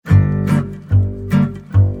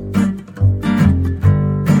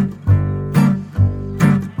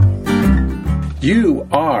You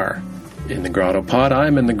are in the Grotto Pod.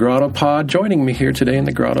 I'm in the Grotto Pod. Joining me here today in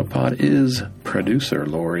the Grotto Pod is producer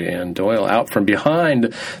Lori Ann Doyle, out from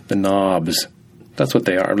behind the knobs. That's what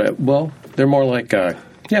they are. Well, they're more like, they're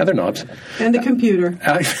knobs. And the computer.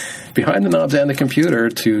 Behind the knobs and the computer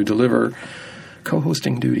to deliver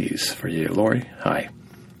co-hosting duties for you. Lori, hi.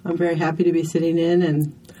 I'm very happy to be sitting in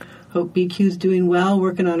and hope BQ's doing well,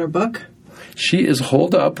 working on her book. She is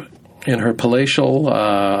holed up in her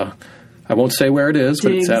palatial, I won't say where it is,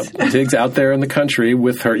 Digs. but it's digs out there in the country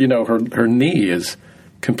with her, her knee is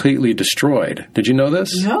completely destroyed. Did you know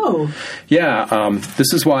this? No. Yeah,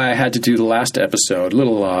 this is why I had to do the last episode,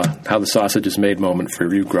 little How the Sausage is Made moment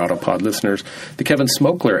for you Grotto Pod listeners, the Kevin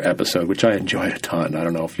Smokler episode, which I enjoyed a ton. I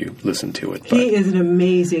don't know if you listened to it. But he is an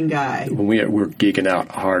amazing guy. When we're geeking out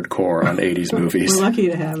hardcore on 80s movies. We're lucky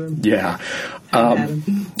to have him. Yeah. I'm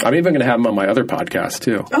even going to have him on my other podcast,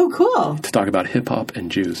 too. Oh, cool. To talk about hip-hop and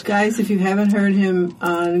Jews. Guys, if you haven't heard him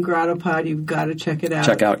on Grotto Pod, you've got to check it out.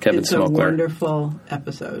 Check out Kevin Smokler. It's a wonderful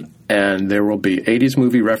episode. And there will be 80s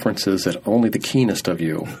movie references that only the keenest of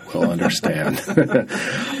you will understand.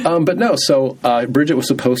 But no, so Bridget was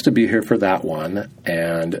supposed to be here for that one,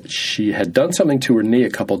 and she had done something to her knee a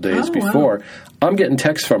couple days before. Wow. I'm getting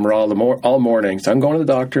texts from her all morning. So I'm going to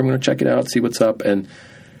the doctor. I'm going to check it out, see what's up. And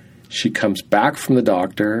she comes back from the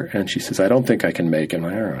doctor, and she says, I don't think I can make it. I'm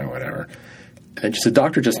like, all right, whatever. And she said,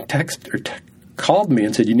 doctor just called me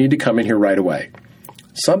and said, you need to come in here right away.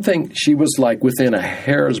 Something, she was like within a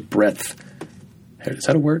hair's breadth. Is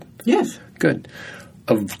that a word? Yes. Good.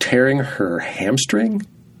 Of tearing her hamstring.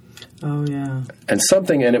 Oh, yeah. And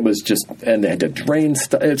it was just, and they had to drain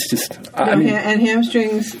stuff. It's just, and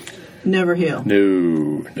hamstrings never heal.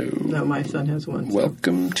 No. No, my son has one. So.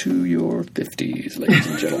 Welcome to your 50s, ladies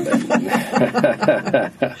and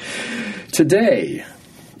gentlemen. Today,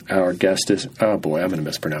 our guest is, oh boy, I'm going to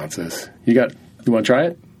mispronounce this. You want to try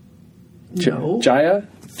it? No. Jaya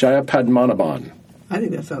Padmanabhan. I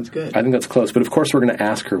think that sounds good. I think that's close, but of course we're going to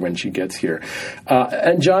ask her when she gets here.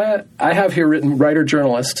 And Jaya, I have here written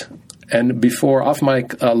writer-journalist, and before off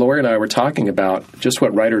mic, Lori and I were talking about just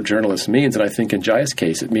what writer-journalist means, and I think in Jaya's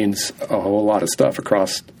case it means a whole lot of stuff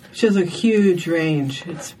across. She has a huge range.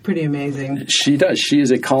 It's pretty amazing. She does. She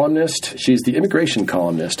is a columnist. She's the immigration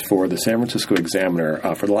columnist for the San Francisco Examiner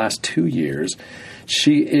for the last 2 years.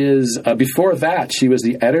 She is, before that, she was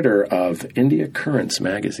the editor of India Currents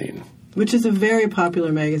magazine. Which is a very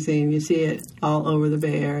popular magazine. You see it all over the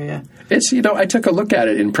Bay Area. It's, I took a look at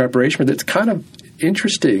it in preparation for it. It's kind of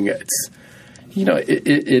interesting. It's,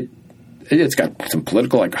 it's got some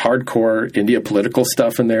political, like hardcore India political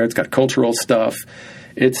stuff in there. It's got cultural stuff.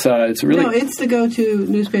 It's really... No, it's the go-to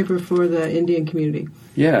newspaper for the Indian community.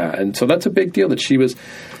 Yeah, and so that's a big deal that she was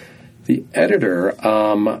the editor.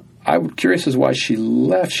 I'm curious as why she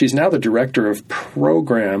left. She's now the director of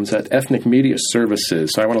programs at Ethnic Media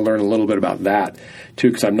Services. So I want to learn a little bit about that, too,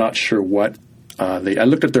 because I'm not sure what I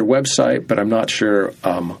looked at their website, but I'm not sure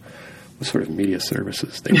what sort of media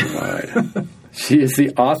services they provide. She is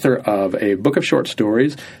the author of a book of short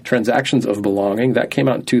stories, Transactions of Belongi. That came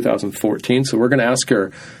out in 2014. So we're going to ask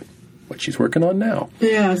her what she's working on now.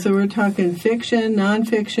 Yeah, so we're talking fiction,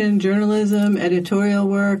 nonfiction, journalism, editorial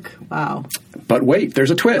work. Wow. But wait,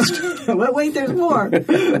 there's a twist. But wait, there's more.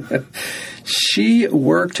 She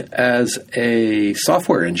worked as a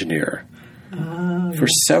software engineer for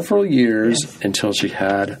several years until she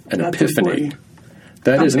had an epiphany. Important.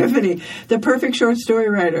 Epiphany, the perfect short story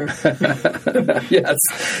writer. Yes.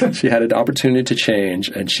 She had an opportunity to change,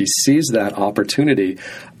 and she seized that opportunity.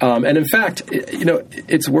 And in fact,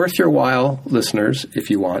 it's worth your while, listeners, if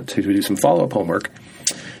you want to do some follow-up homework.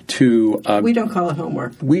 We don't call it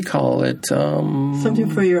homework. We call it... something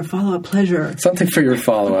for your follow-up pleasure. Something for your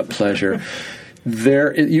follow-up pleasure.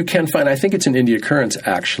 You can find, I think it's in India Currents,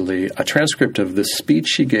 actually, a transcript of the speech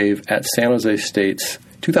she gave at San Jose State's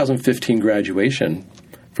 2015 graduation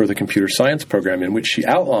for the computer science program, in which she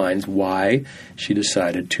outlines why she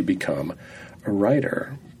decided to become a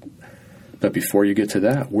writer. But before you get to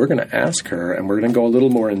that, we're going to ask her, and we're going to go a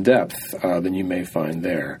little more in depth than you may find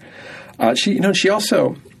there. She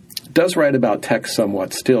also does write about tech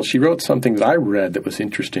somewhat still. She wrote something that I read that was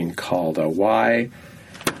interesting called Why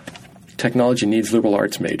Technology Needs Liberal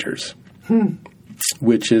Arts Majors,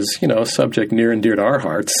 which is, a subject near and dear to our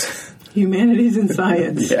hearts. Humanities and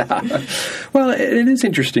science. Yeah. Well, it is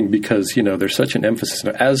interesting because, there's such an emphasis.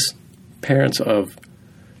 As parents of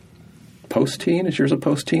post-teen, is yours a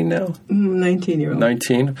post-teen now? 19-year-old.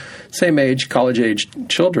 19. Same age, college-age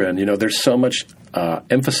children. There's so much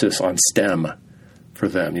emphasis on STEM for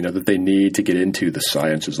them, that they need to get into the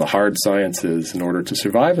sciences, the hard sciences, in order to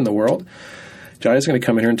survive in the world. Jaya's going to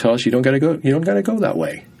come in here and tell us you don't got to go that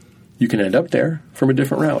way. You can end up there from a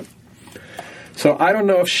different route. So I don't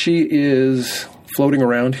know if she is floating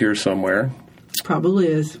around here somewhere. Probably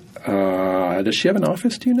is. Does she have an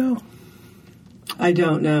office, do you know? I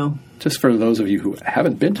don't know. Just for those of you who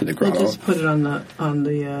haven't been to the grotto. We'll just put it on the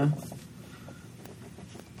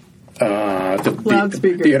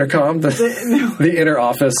loudspeaker. The intercom, the inner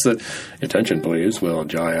office. Attention, please. Will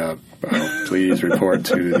Jaya please report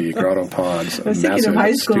to the grotto pod's I was thinking of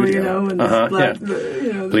high school, studio.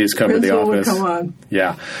 and please come to the office. Would come on.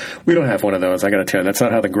 Yeah, we don't have one of those. I got to tell you, that's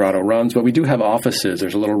not how the grotto runs. But we do have offices.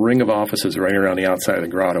 There's a little ring of offices right around the outside of the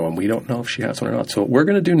grotto, and we don't know if she has one or not. So what we're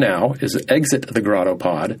going to do now is exit the grotto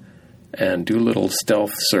pod and do a little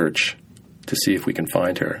stealth search to see if we can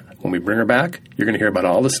find her. When we bring her back, you're going to hear about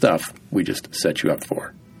all the stuff we just set you up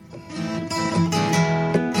for.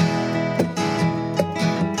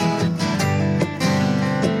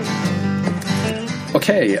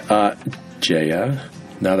 Okay, Jaya,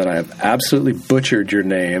 now that I have absolutely butchered your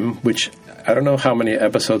name, which I don't know how many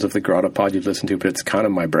episodes of the Grotto Pod you've listened to, but it's kind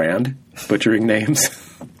of my brand, butchering names.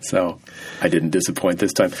 So I didn't disappoint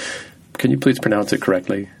this time. Can you please pronounce it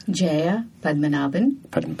correctly? Jaya Padmanabhan.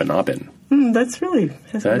 Padmanabhan. That's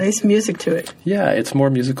nice music to it. Yeah, it's more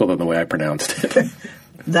musical than the way I pronounced it.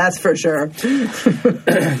 That's for sure.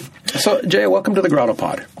 So, Jaya, welcome to the Grotto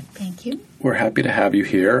Pod. Thank you. We're happy to have you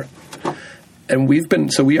here. And we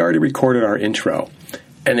already recorded our intro.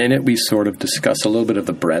 And in it, we sort of discussed a little bit of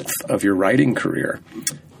the breadth of your writing career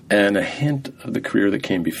and a hint of the career that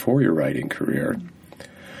came before your writing career.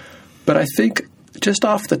 But I think just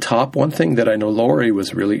off the top, one thing that I know Lori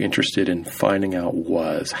was really interested in finding out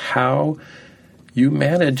was how you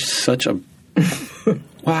manage such a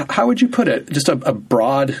well, how would you put it? Just a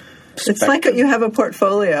broad spectrum. It's like you have a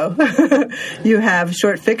portfolio. You have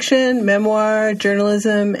short fiction, memoir,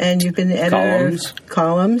 journalism, and you've been the editor of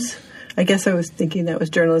columns. I guess I was thinking that was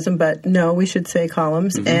journalism, but no, we should say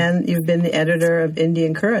columns. Mm-hmm. And you've been the editor of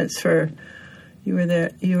Indian Currents you were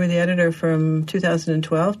the editor from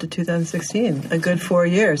 2012 to 2016, a good 4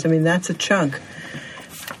 years. I mean, that's a chunk.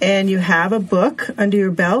 And you have a book under your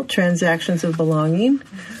belt, Transactions of Belongi.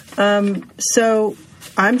 So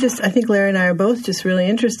I think Larry and I are both just really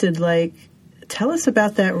interested, tell us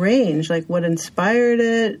about that range. What inspired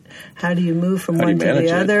it? How do you move from one to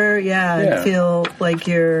the other? Yeah, and feel like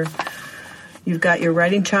you've got your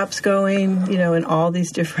writing chops going, in all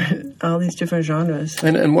these different genres.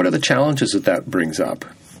 And what are the challenges that brings up?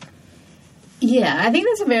 Yeah, I think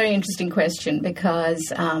that's a very interesting question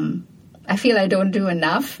because I feel I don't do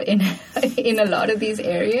enough in a lot of these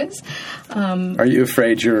areas. Are you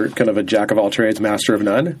afraid you're kind of a jack of all trades, master of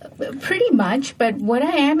none? Pretty much, but what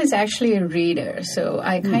I am is actually a reader, so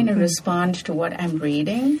I kind of respond to what I'm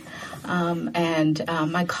reading. And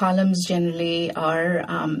my columns generally are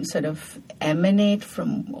sort of emanate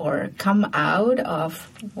from or come out of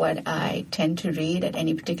what I tend to read at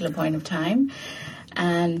any particular point of time.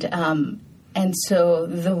 And so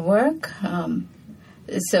the work...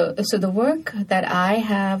 So the work that I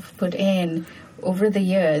have put in over the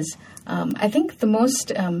years, I think the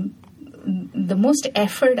most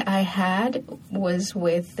effort I had was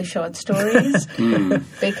with the short stories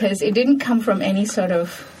because it didn't come from any sort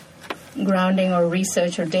of grounding or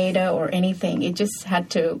research or data or anything. It just had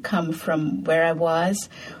to come from where I was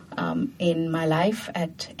in my life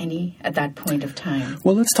at that point of time.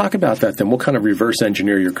 Well, let's talk about that then. We'll kind of reverse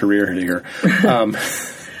engineer your career here.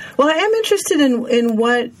 Well, I am interested in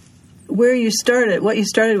where you started, what you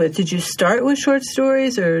started with. Did you start with short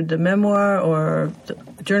stories or the memoir or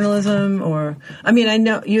journalism? I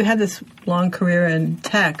know you had this long career in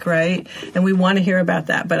tech, right? And we want to hear about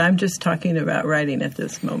that, but I'm just talking about writing at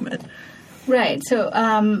this moment. Right. So,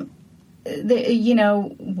 when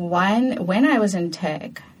I was in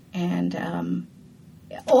tech and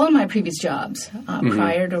all my previous jobs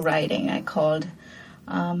prior to writing, I called...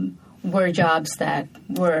 were jobs that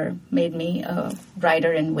made me a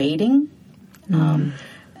writer in waiting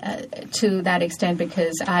to that extent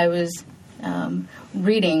because I was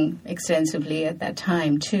reading extensively at that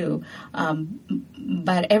time too.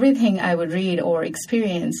 But everything I would read or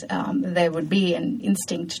experience, there would be an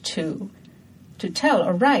instinct to tell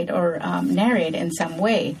or write or narrate in some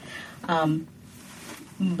way.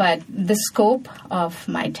 But the scope of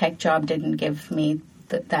my tech job didn't give me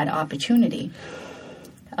that opportunity.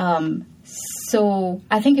 So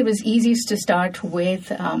I think it was easiest to start with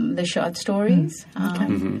the short stories.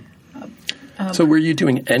 So were you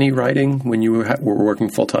doing any writing when you were working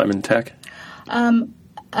full-time in tech?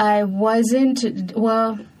 I wasn't,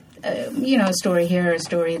 a story here, a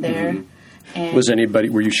story there. And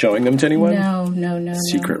were you showing them to anyone? No.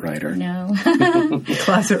 Secret writer. No.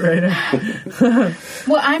 Closet writer.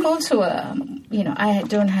 Well, I'm also I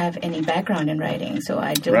don't have any background in writing, so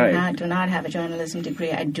I do not have a journalism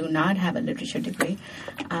degree. I do not have a literature degree.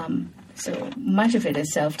 So much of it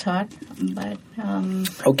is self-taught. But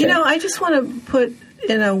okay. I just want to put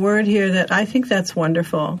in a word here that I think that's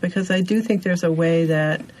wonderful, because I do think there's a way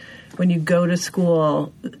that when you go to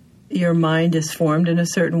school, your mind is formed in a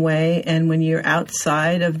certain way, and when you're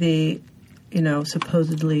outside of the,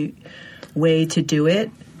 supposedly way to do it,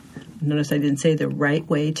 notice I didn't say the right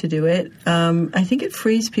way to do it, I think it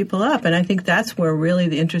frees people up, and I think that's where really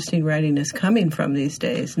the interesting writing is coming from these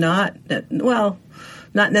days. Not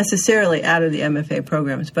necessarily out of the MFA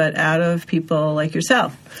programs, but out of people like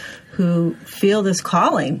yourself who feel this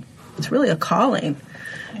calling. It's really a calling.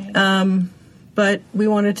 Right. But we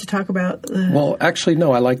wanted to talk about Well, actually,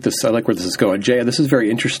 no, I like this. I like where this is going. Jaya, this is very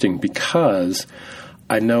interesting because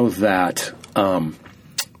I know that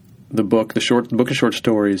the book of short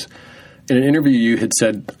stories, in an interview you had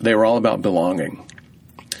said they were all about belonging.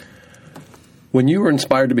 When you were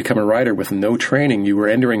inspired to become a writer with no training, you were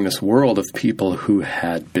entering this world of people who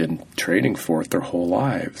had been training for it their whole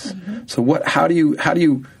lives. Mm-hmm. So how do you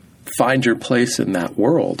find your place in that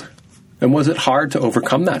world? And was it hard to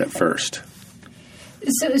overcome that at first?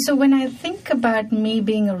 So when I think about me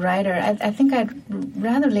being a writer, I think I'd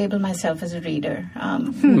rather label myself as a reader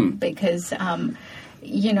because,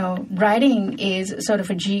 writing is sort of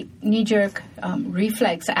a knee-jerk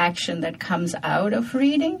reflex action that comes out of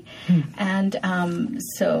reading. And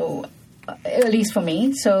so, at least for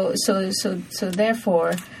me, so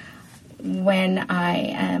therefore, when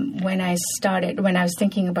I was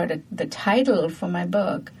thinking about the title for my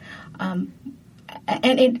book, and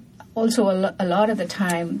it also a lot of the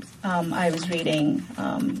time I was reading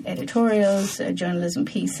editorials, journalism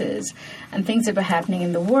pieces, and things that were happening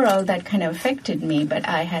in the world that kind of affected me, but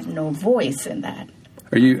I had no voice in that.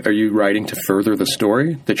 Are you writing to further the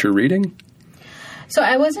story that you're reading? So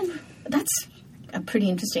I wasn't. That's a pretty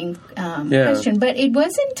interesting question, but it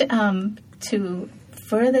wasn't to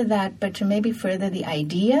further that, but to maybe further the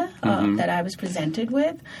idea that I was presented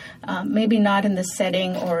with. Maybe not in the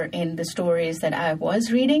setting or in the stories that I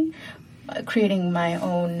was reading, creating my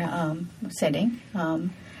own setting.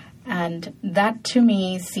 And that to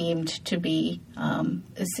me seemed to be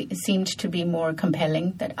more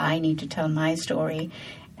compelling, that I need to tell my story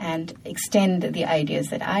and extend the ideas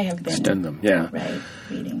that I have been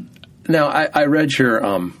reading. Now, I read your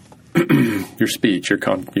your speech,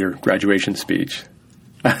 your graduation speech.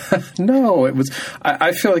 No, it was.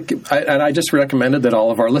 I feel like, and I just recommended that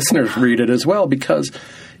all of our listeners read it as well, because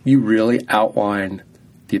you really outline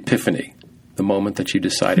the epiphany, the moment that you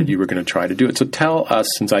decided you were going to try to do it. So tell us,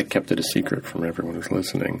 since I kept it a secret from everyone who's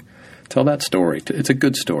listening, tell that story. It's a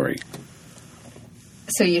good story.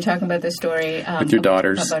 So you're talking about the story with your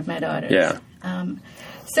daughters, about my daughters, yeah.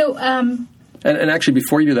 And actually,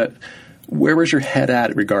 before you do that, where was your head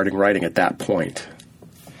at regarding writing at that point?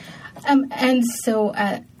 And so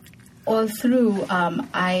all through,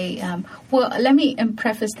 let me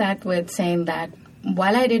preface that with saying that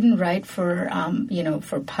while I didn't write for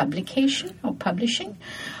publication or publishing,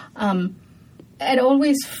 I'd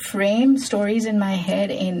always framed stories in my head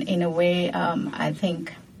in a way I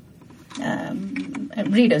think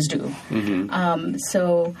readers do. Mm-hmm.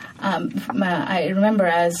 I remember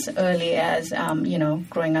as early as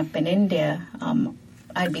growing up in India.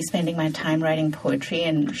 I'd be spending my time writing poetry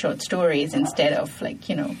and short stories instead of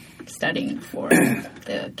studying for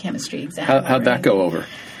the chemistry exam. How'd that go over?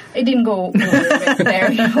 It didn't go over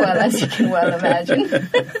very well, as you can well imagine.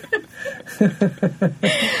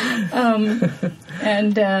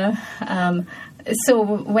 So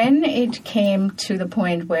when it came to the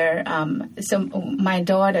point where, my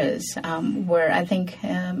daughters were, I think,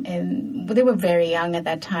 they were very young at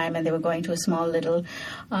that time, and they were going to a small little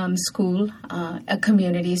school, a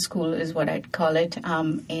community school is what I'd call it,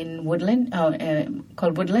 in Woodland,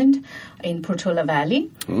 called Woodland, in Portola Valley.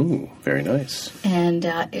 Ooh, very nice. And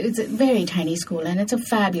it's a very tiny school, and it's a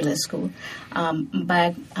fabulous school,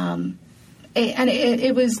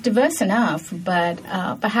 it was diverse enough, but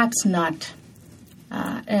perhaps not.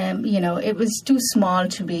 It was too small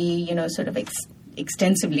to be, sort of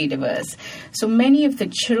extensively diverse. So many of the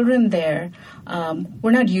children there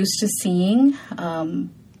were not used to seeing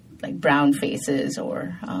brown faces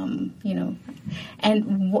or,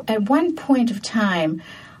 And at one point of time,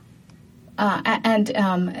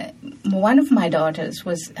 one of my daughters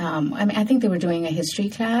was, I think they were doing a history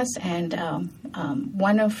class, and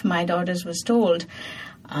one of my daughters was told,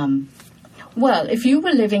 well, if you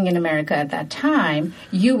were living in America at that time,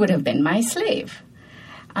 you would have been my slave.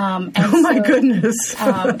 My goodness.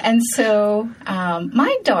 And so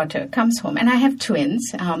my daughter comes home, and I have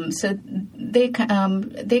twins. So they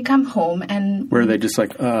come home, and were they just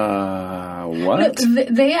like, what?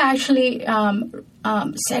 They actually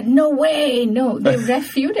said, no way, no. They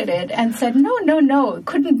refuted it and said, no, it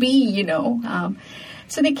couldn't be,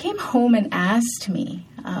 So they came home and asked me,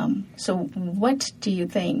 so what do you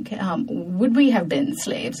think? Would we have been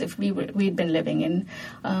slaves if we'd been living in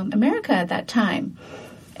America at that time?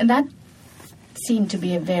 And that seemed to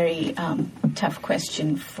be a very tough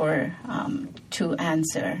question to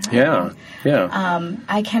answer. Yeah.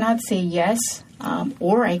 I cannot say yes,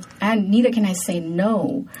 and neither can I say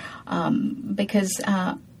no, because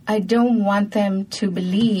I don't want them to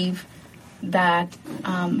believe that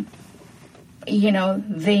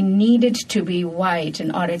they needed to be white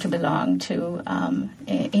in order to belong to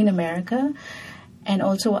in America, and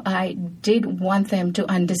also I did want them to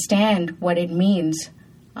understand what it means.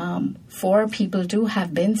 For people to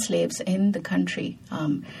have been slaves in the country.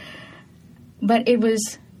 But it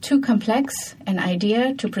was too complex an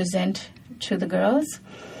idea to present to the girls.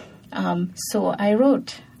 So I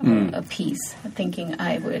wrote a piece thinking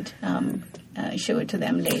I would show it to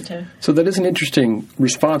them later. So that is an interesting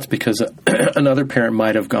response because another parent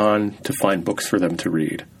might have gone to find books for them to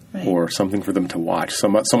read or something for them to watch,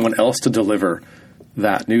 someone else to deliver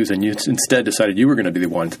that news, and you instead decided you were going to be the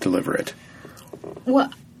one to deliver it. Well,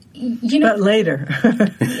 but later.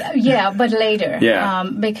 but later. Yeah.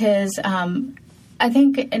 Because I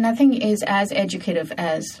think nothing is as educative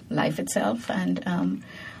as life itself. And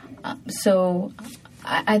so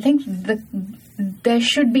I think there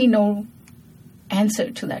should be no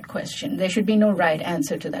answer to that question. There should be no right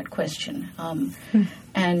answer to that question.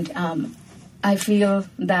 And I feel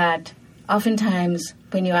that oftentimes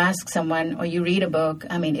when you ask someone or you read a book,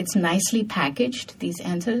 it's nicely packaged, these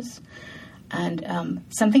answers. And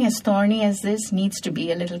something as thorny as this needs to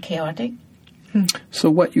be a little chaotic. So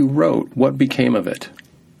what you wrote, what became of it?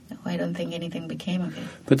 No, I don't think anything became of it.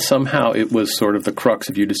 But somehow it was sort of the crux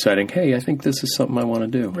of you deciding, hey, I think this is something I want to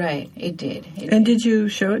do. Right, it did. Did you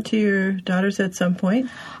show it to your daughters at some point?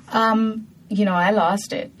 I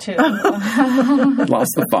lost it, too.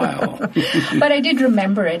 Lost the file. But I did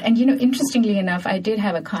remember it. And, interestingly enough, I did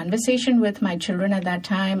have a conversation with my children at that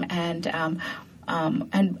time, and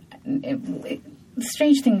the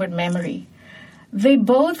strange thing about memory, they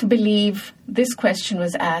both believe this question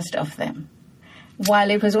was asked of them,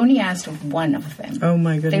 while it was only asked of one of them. Oh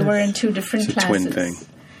my goodness! They were in two different classes. Twin thing.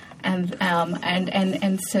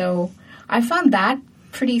 And so I found that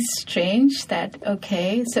pretty strange. That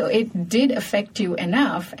so it did affect you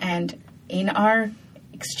enough, and in our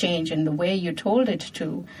exchange and the way you told it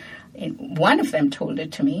to, one of them told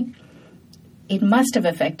it to me, it must have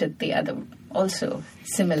affected the other also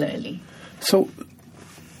similarly. So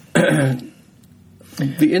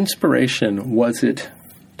the inspiration, was it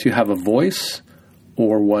to have a voice,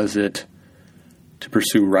 or was it to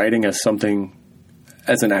pursue writing as something,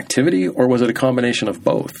 as an activity, or was it a combination of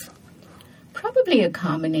both? Probably a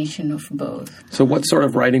combination of both. So what sort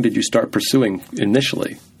of writing did you start pursuing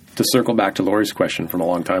initially? To circle back to Lori's question from a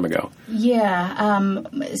long time ago. Yeah.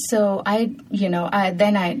 So I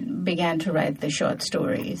began to write the short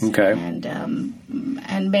stories. Okay.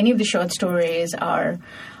 And many of the short stories are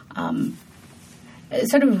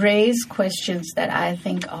sort of raise questions that I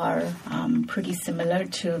think are pretty similar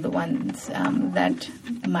to the ones that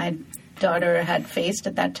my daughter had faced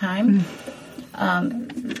at that time.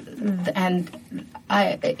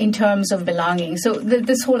 In terms of belonging. So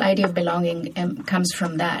this whole idea of belonging comes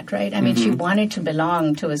from that, right? She wanted to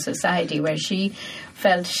belong to a society where she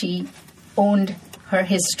felt she owned her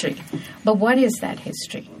history. But what is that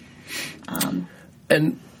history?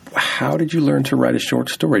 And how did you learn to write a short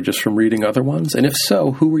story? Just from reading other ones? And if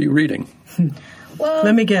so, who were you reading? Well,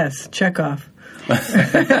 let me guess. Chekhov.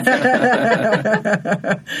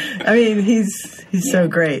 He's so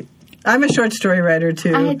great. I'm a short story writer,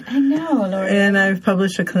 too. I know, Laura. And I've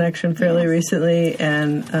published a collection fairly recently,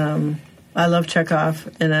 and I love Chekhov.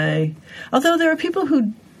 Although there are people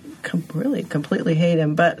who really completely hate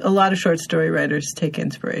him, but a lot of short story writers take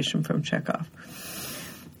inspiration from Chekhov.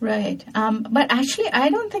 Right. But actually, I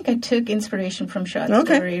don't think I took inspiration from short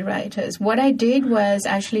story writers. What I did was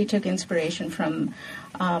actually took inspiration from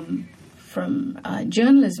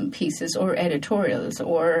journalism pieces or editorials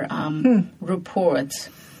or reports.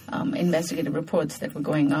 Investigative reports that were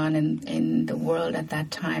going on in the world at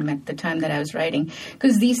that time, at the time that I was writing,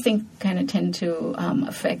 because these things kind of tend to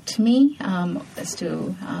affect me as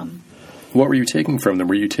to... What were you taking from them?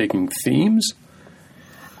 Were you taking themes?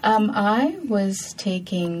 I was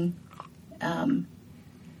taking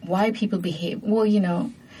why people behave. Well,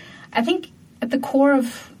 I think at the core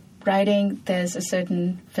of writing, there's a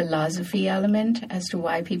certain philosophy element as to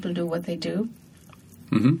why people do what they do.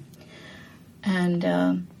 Mm-hmm.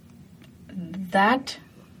 And that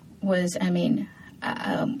was,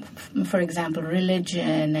 for example,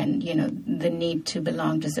 religion and, the need to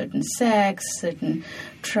belong to certain sects, certain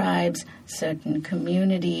tribes, certain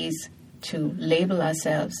communities, to label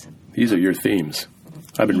ourselves. These are your themes.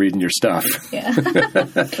 I've been reading your stuff. Yeah.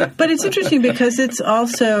 But it's interesting because it's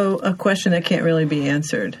also a question that can't really be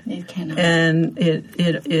answered. It cannot. And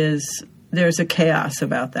it is, there's a chaos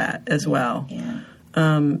about that as well. Yeah.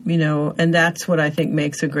 And that's what I think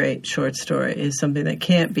makes a great short story, is something that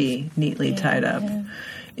can't be neatly tied up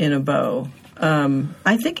in a bow.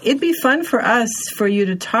 I think it'd be fun for you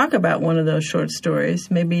to talk about one of those short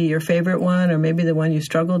stories, maybe your favorite one or maybe the one you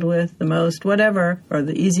struggled with the most, whatever, or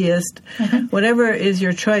the easiest, whatever is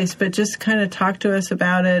your choice, but just kind of talk to us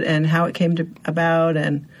about it and how it came about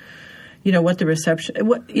and, what the reception, I'd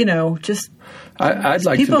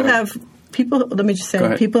like to know. Let me just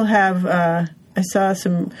say, people have, I saw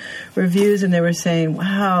some reviews and they were saying,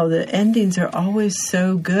 wow, the endings are always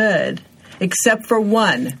so good, except for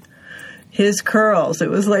one. His curls. It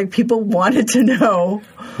was like people wanted to know.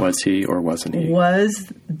 Was he or wasn't he?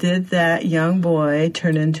 Did that young boy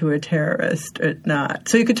turn into a terrorist or not?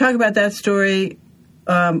 So you could talk about that story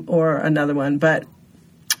or another one. But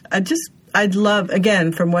I'd love,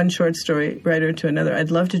 again, from one short story writer to another, I'd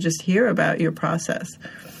love to just hear about your process.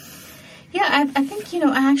 Yeah, I think,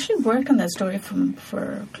 I actually worked on that story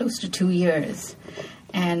for close to 2 years.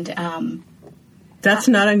 And that's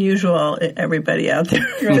not unusual, everybody out there.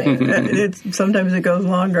 Right. Sometimes it goes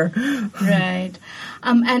longer. Right.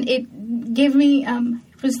 And it gave me,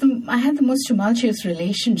 I had the most tumultuous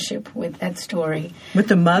relationship with that story. With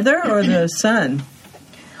the mother or the son?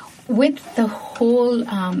 With the whole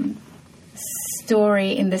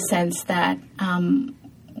story, in the sense that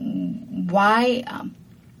why...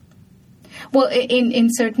 well, in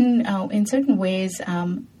certain ways,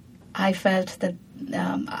 I felt that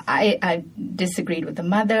I disagreed with the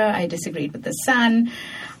mother. I disagreed with the son.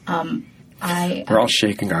 We're all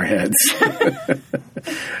shaking our heads.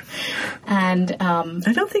 And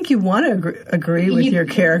I don't think you want to agree with your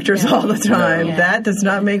characters all the time. Yeah. That does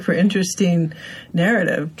not make for interesting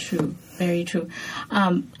narrative. True, very true.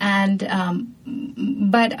 But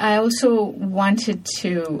I also wanted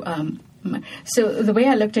to. So the way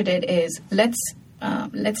I looked at it is, let's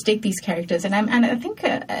take these characters, and I think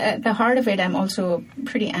at the heart of it, I'm also a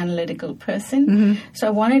pretty analytical person. Mm-hmm. So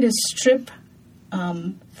I wanted to strip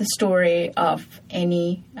the story of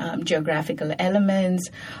any geographical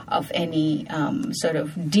elements, of any sort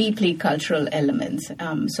of deeply cultural elements.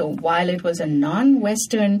 So while it was a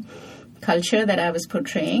non-Western culture that I was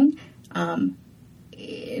portraying,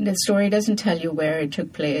 the story doesn't tell you where it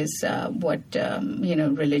took place, what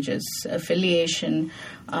religious affiliation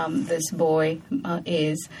this boy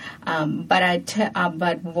is.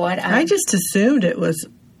 But what I just assumed it was,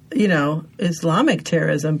 Islamic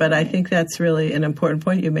terrorism. But I think that's really an important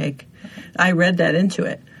point you make. I read that into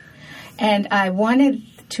it, and I wanted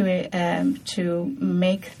to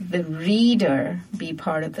make the reader be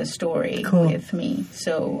part of the story with me.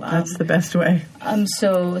 So that's the best way.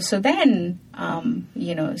 So then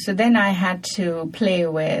I had to play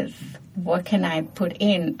with what can I put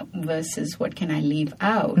in versus what can I leave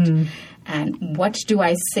out, and what do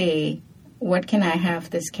I say? What can I have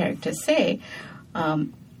this character say,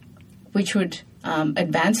 which would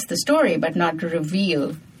advance the story but not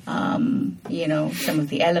reveal, some of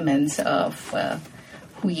the elements of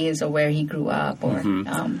who he is or where he grew up. Or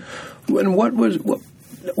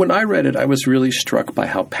when I read it, I was really struck by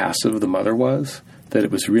how passive the mother was. That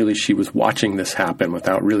it was really, she was watching this happen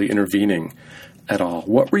without really intervening at all.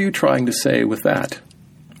 What were you trying to say with that?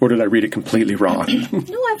 Or did I read it completely wrong?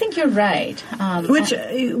 No, I think you're right.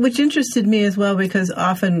 Which interested me as well, because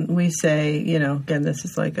often we say, again, this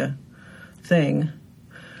is like a thing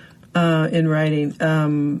in writing,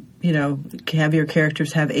 have your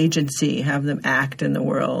characters have agency, have them act in the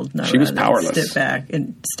world. She was powerless.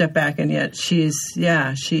 Step back, and yet she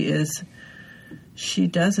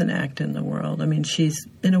doesn't act in the world. I mean,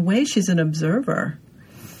 in a way, she's an observer.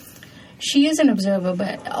 She is an observer,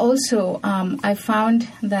 but also I found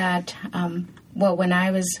that, when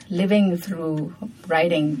I was living through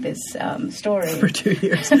writing this story... For 2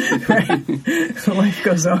 years, right? Life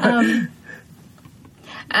goes on.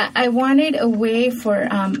 I wanted a way for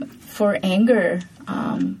anger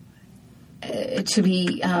to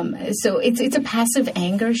be so it's a passive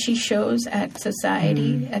anger she shows at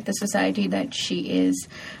society, at the society that she is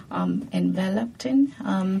enveloped in,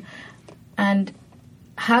 and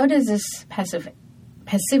how does this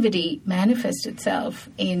passivity manifest itself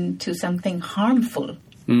into something harmful?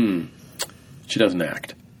 She doesn't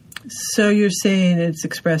act. So you're saying it's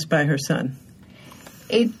expressed by her son?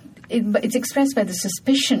 It's expressed by the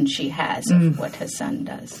suspicion she has of what her son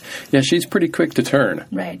does. Yeah, she's pretty quick to turn.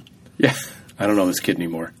 Right. Yeah, I don't know this kid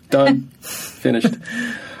anymore. Done. Finished.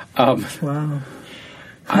 Wow.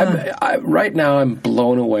 Right now, I'm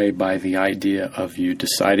blown away by the idea of you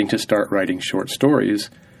deciding to start writing short stories,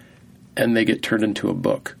 and they get turned into a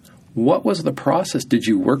book. What was the process? Did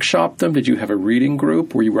you workshop them? Did you have a reading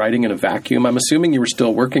group? Were you writing in a vacuum? I'm assuming you were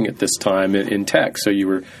still working at this time in tech, so you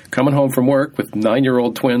were coming home from work with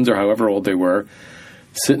 9-year-old twins or however old they were,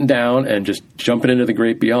 sitting down and just jumping into the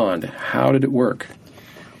great beyond. How did it work?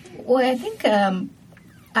 Well, I think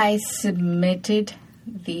I submitted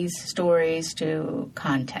these stories to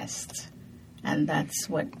contests, and that's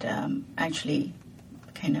what actually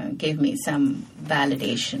kind of gave me some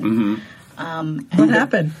validation. What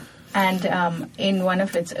happened? And in one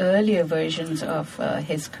of its earlier versions of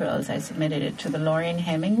His Curls, I submitted it to the Lorraine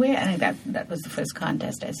Hemingway. I think that was the first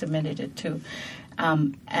contest I submitted it to.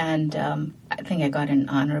 And I think I got an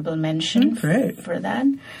honorable mention for that.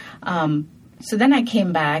 So then I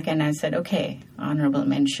came back and I said, okay, honorable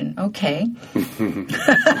mention, okay.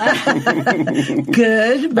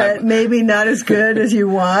 Good, but maybe not as good as you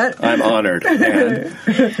want. I'm honored. And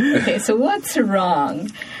Okay, so what's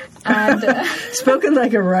wrong? And, Spoken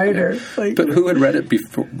like a writer. but who had read it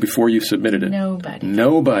before you submitted it? Nobody.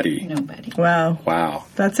 Nobody. Wow. Wow.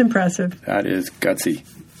 That's impressive. That is gutsy.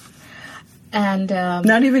 And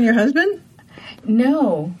Not even your husband?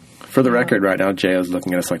 no. For the record, right now, Jaya's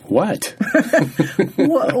looking at us like, what?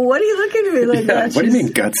 What are you looking at me like that? What do you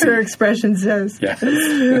mean gutsy? Her expression says. Yeah.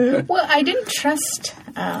 Well, I didn't trust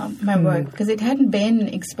my work because it hadn't been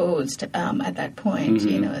exposed at that point,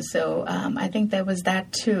 you know. So I think there was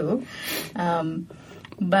that too.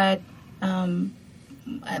 But then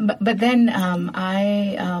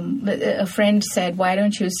a friend said, "Why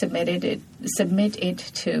don't you submit it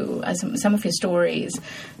to some of your stories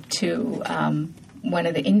to." One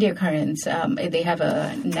of the India Currents, they have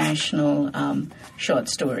a national short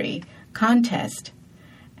story contest,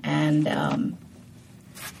 and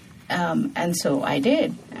so I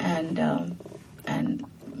did, and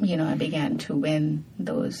you know I began to win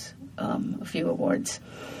those a few awards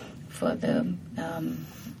for the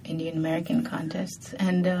Indian American contests,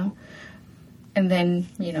 and then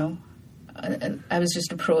you know I was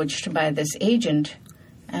just approached by this agent.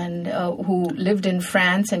 And who lived in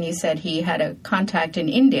France, and he said he had a contact in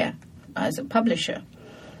India as a publisher.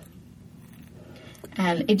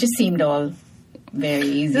 And it just seemed all very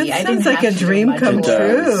easy. That sounds like a dream come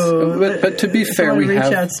true. But to be fair,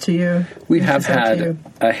 we have had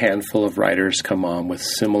a handful of writers come on with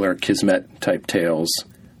similar Kismet-type tales.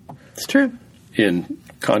 It's true. In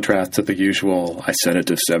contrast to the usual, I sent it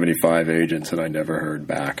to 75 agents and I never heard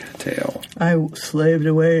back tale. I slaved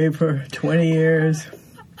away for 20 years.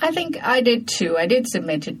 I think I did too. I did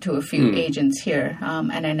submit it to a few agents here,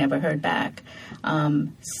 and I never heard back.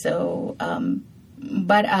 But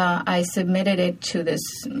I submitted it to this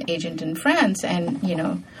agent in France, and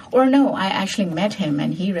I actually met him,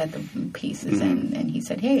 and he read the pieces, and he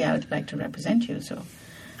said, "Hey, I would like to represent you." So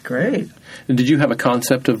great. And did you have a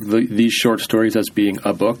concept of these short stories as being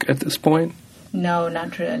a book at this point? No,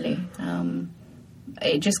 not really.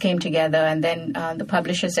 It just came together, and then the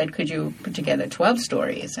publisher said, could you put together 12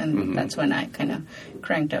 stories? And that's when I kind of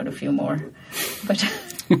cranked out a few more. But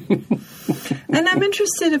And I'm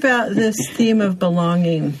interested about this theme of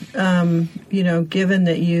belonging. Given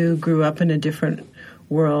that you grew up in a different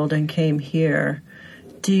world and came here,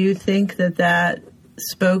 do you think that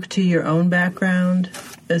spoke to your own background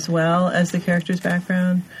as well as the character's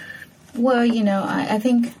background? Well, I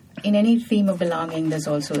think in any theme of belonging, there's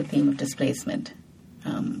also a theme of displacement.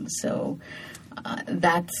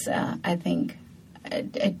 That's, I think,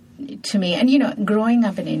 to me, and growing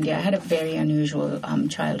up in India, I had a very unusual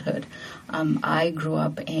childhood. I grew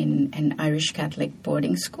up in an Irish Catholic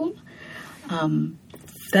boarding school.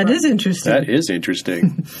 That is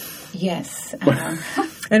interesting. Yes.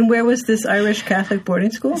 And where was this Irish Catholic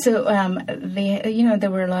boarding school? So,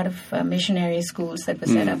 there were a lot of missionary schools that were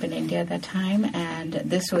set up in India at that time, and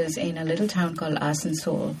this was in a little town called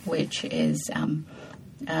Asansol, which is,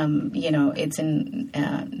 it's in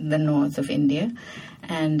the north of India,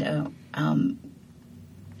 and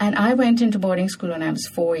And I went into boarding school when I was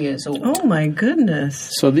 4 years old. Oh, my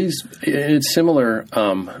goodness. So it's similar.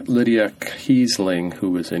 Lydia Kiesling, who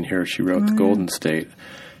was in here, she wrote The Golden State,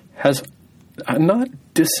 has a not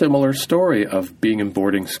dissimilar story of being in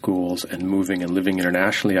boarding schools and moving and living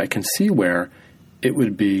internationally. I can see where it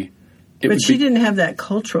would be. But she didn't have that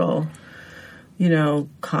cultural,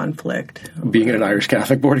 conflict. Being in an Irish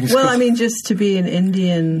Catholic boarding school? Well, I mean, just to be an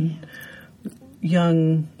Indian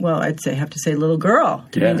young, have to say little girl.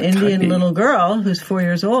 To be an Indian tiny little girl who's 4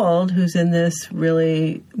 years old, who's in this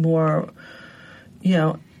really more,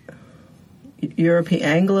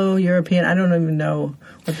 Anglo-European, I don't even know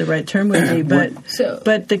what the right term would be, but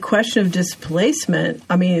the question of displacement,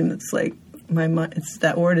 I mean, it's like my mind,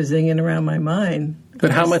 that word is zinging around my mind. But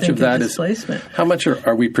how much of that is, how much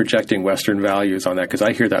are we projecting Western values on that? Because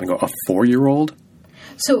I hear that and go, a 4-year-old?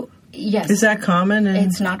 So, yes. Is that common?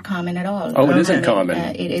 It's not common at all. Oh, it isn't common.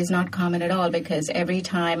 It is not common at all because every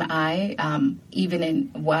time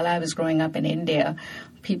while I was growing up in India,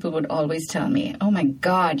 people would always tell me, "Oh my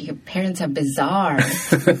God, your parents are bizarre."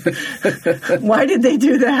 Why did they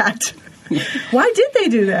do that? Why did they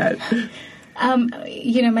do that?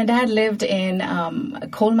 My dad lived in a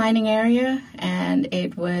coal mining area, and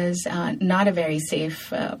it was not a very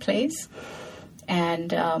safe place.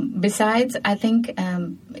 And besides, I think,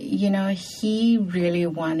 he really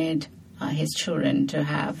wanted his children to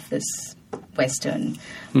have this Western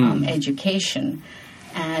education.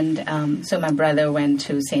 And so my brother went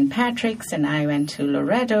to St. Patrick's and I went to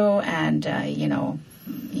Loreto. And,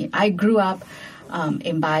 I grew up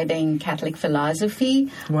imbibing Catholic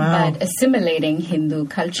philosophy, but assimilating Hindu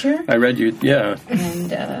culture. I read you, yeah. And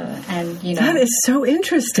that is so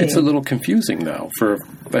interesting. It's a little confusing, though,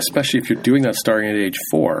 especially if you're doing that starting at age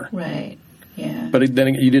 4. Right, yeah. But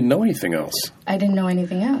then you didn't know anything else. I didn't know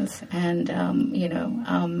anything else. And,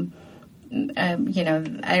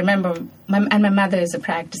 I remember, my mother is a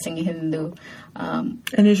practicing Hindu. And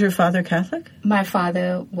is your father Catholic? My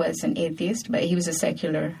father was an atheist, but he was a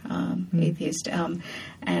secular atheist.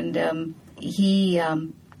 He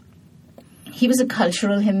was a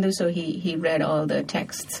cultural Hindu, so he read all the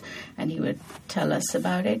texts and he would tell us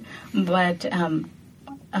about it. But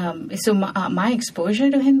so my exposure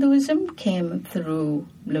to Hinduism came through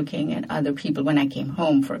looking at other people when I came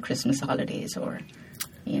home for Christmas holidays or,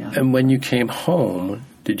 And when you came home,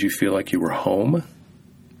 did you feel like you were home?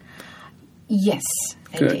 Yes,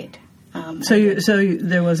 Good. I did. So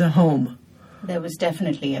there was a home. There was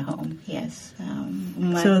definitely a home, yes.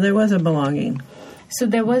 So there was a belonging. So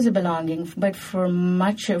there was a belonging, but for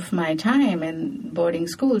much of my time in boarding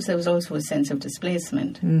schools, there was also a sense of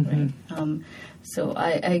displacement. Mm-hmm. Right? So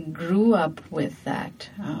I grew up with that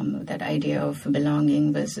idea of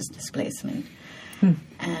belonging versus displacement.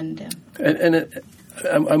 And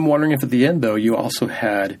I'm wondering if at the end, though, you also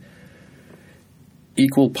had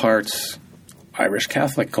equal parts Irish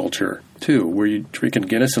Catholic culture, too. Were you drinking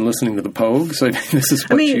Guinness and listening to the Pogues? I mean, this is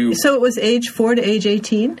what So it was age 4 to age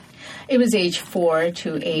 18? It was age 4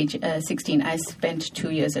 to age 16. I spent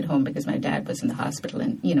 2 years at home because my dad was in the hospital,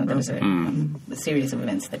 and there was a series of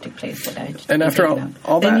events that took place that I. And after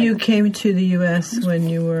all that, and you came to the U.S. when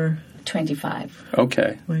you were 25.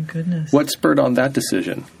 Okay. My goodness. What spurred on that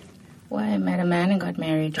decision? Well, I met a man and got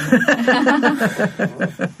married. I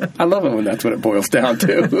love it when that's what it boils down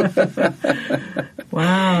to.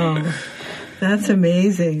 Wow. That's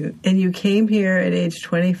amazing. And you came here at age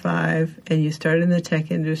 25 and you started in the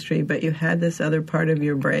tech industry, but you had this other part of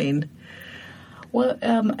your brain. Well,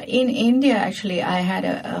 in India, actually,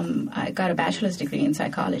 I got a bachelor's degree in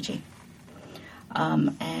psychology.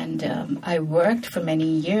 And I worked for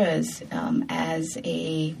many years as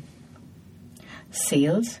a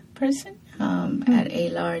salesperson at a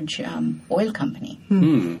large oil company.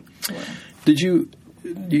 Did you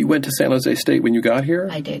went to San Jose State when you got here?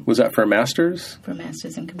 I did. Was that for a master's? For a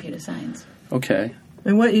master's in computer science. Okay.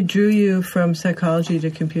 And what drew you from psychology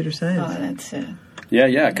to computer science? Oh, that's...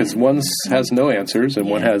 Yeah, because one has no answers and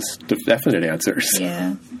one has definite answers.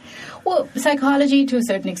 Yeah. Well, psychology, to a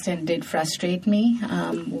certain extent, did frustrate me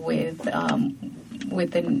with the,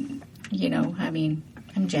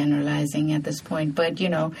 I'm generalizing at this point, but,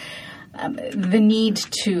 the need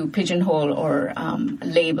to pigeonhole or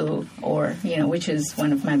label or, which is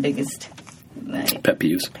one of my biggest... Pet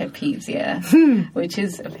peeves. Pet peeves, yeah. Which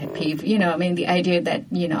is a pet peeve. The idea that,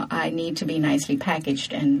 I need to be nicely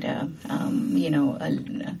packaged and,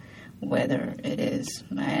 whether it is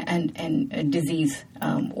and a disease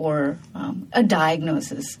or a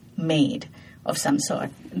diagnosis made of some sort.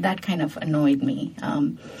 That kind of annoyed me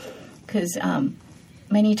because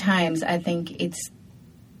many times I think it's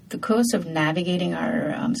the course of navigating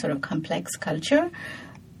our sort of complex culture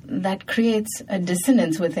that creates a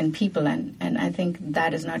dissonance within people, and I think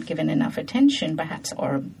that is not given enough attention, perhaps,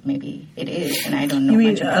 or maybe it is, and I don't know. You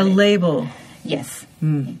mean much about a label? Yes.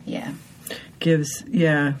 Yeah. Gives,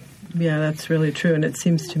 that's really true, and it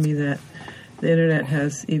seems to me that the internet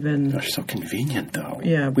has even... They're so convenient, though.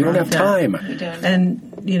 Yeah. We don't have time. We don't.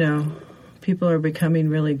 And, people are becoming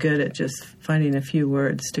really good at just finding a few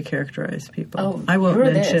words to characterize people. Oh, I won't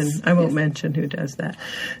mention who does that.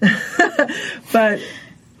 But,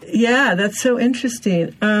 yeah, that's so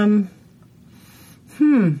interesting. Well,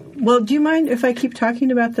 do you mind if I keep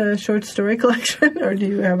talking about the short story collection, or do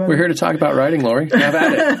you have a... We're here to talk about writing, Lori. Have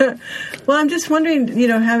at it. Well, I'm just wondering,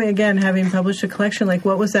 having published a collection, like,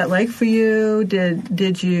 what was that like for you?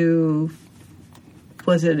 Did you...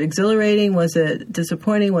 Was it exhilarating? Was it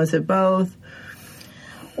disappointing? Was it both?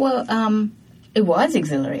 Well, it was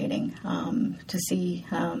exhilarating to see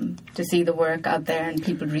the work out there and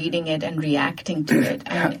people reading it and reacting to it.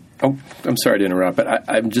 I'm sorry to interrupt, but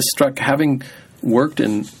I'm just struck, having worked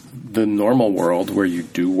in the normal world where you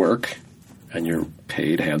do work and you're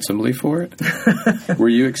paid handsomely for it. Were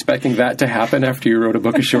you expecting that to happen after you wrote a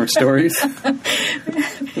book of short stories?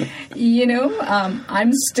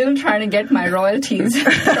 I'm still trying to get my royalties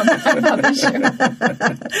from my publisher.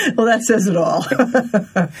 Well, that says it all.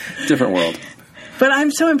 Different world. But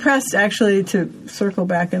I'm so impressed, actually, to circle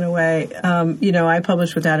back in a way. I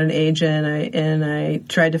published without an agent, and I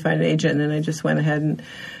tried to find an agent, and then I just went ahead and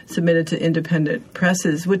submitted to independent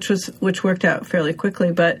presses, which worked out fairly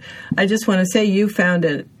quickly. But I just want to say, you found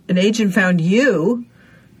an agent found you,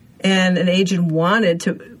 and an agent wanted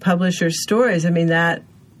to publish your stories. I mean, that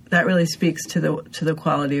really speaks to the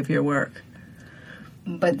quality of your work.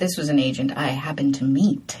 But this was an agent I happened to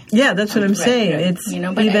meet. Yeah, that's what I'm saying. Right. It's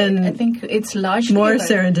but even I think it's largely more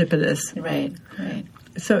serendipitous. Right.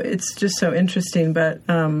 So it's just so interesting. But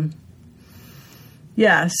so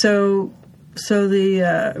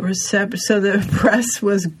the press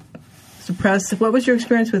was suppressed. What was your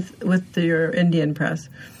experience with your Indian press?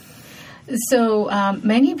 So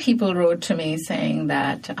many people wrote to me saying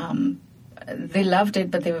that they loved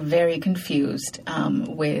it, but they were very confused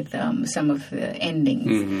with some of the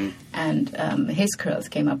endings. And his curls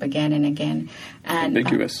came up again and again. And,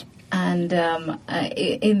 ambiguous. In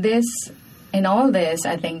all this,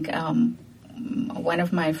 I think one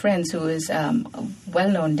of my friends who is a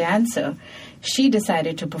well-known dancer, she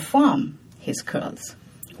decided to perform his curls.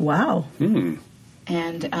 Wow.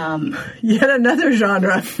 And yet another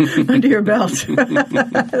genre under your belt.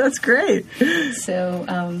 That's great.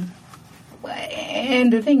 So...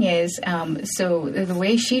 And the thing is, so the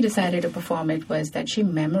way she decided to perform it was that she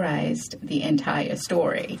memorized the entire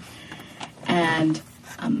story, and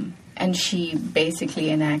she basically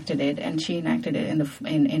enacted it, and she enacted it in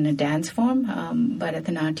a dance form,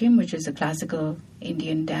 Bharatanatyam, which is a classical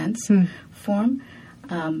Indian dance form.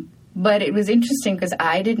 But it was interesting because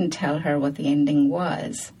I didn't tell her what the ending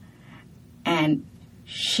was, and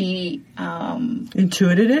she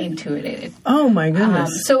intuited it. Oh my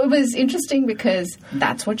goodness! So it was interesting because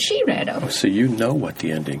that's what she read of. Oh, so you know what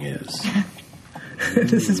the ending is.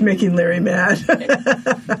 This is making Larry mad.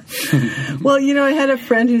 Well, I had a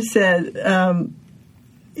friend who said,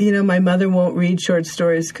 my mother won't read short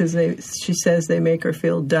stories because she says they make her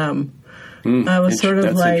feel dumb. I was sort of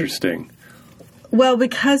that's like, interesting. Well,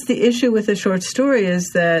 because the issue with a short story is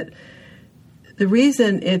that the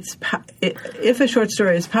reason if a short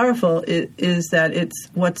story is powerful, is that it's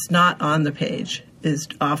what's not on the page is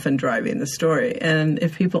often driving the story. And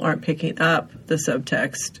if people aren't picking up the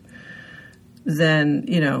subtext, then,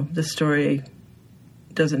 the story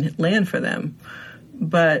doesn't land for them.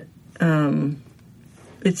 But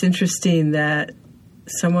it's interesting that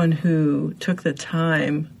someone who took the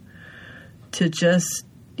time to just,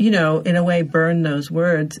 in a way burn those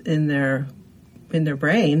words in their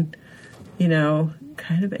brain,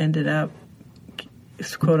 kind of ended up,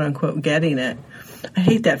 quote unquote, getting it. I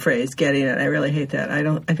hate that phrase, getting it. I really hate that. I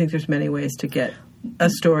think there's many ways to get a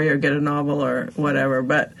story or get a novel or whatever,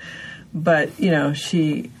 but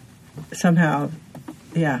she somehow,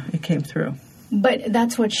 it came through. But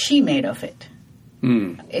that's what she made of it.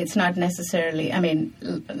 It's not necessarily,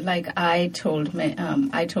 like I told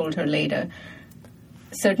her later,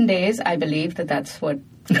 certain days I believe that's what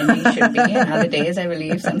ending should be, and other days I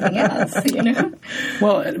believe something else,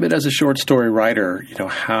 Well, but as a short story writer,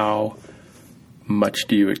 how much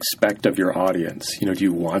do you expect of your audience? Do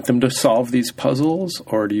you want them to solve these puzzles,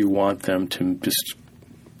 or do you want them to just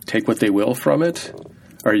take what they will from it?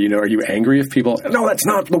 Or, are you angry if people, no, that's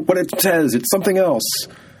not what it says, it's something else?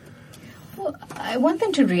 Well, I want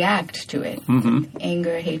them to react to it.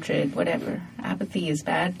 Anger, hatred, whatever. Apathy is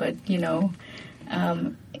bad, but,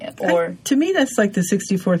 Or to me, that's like the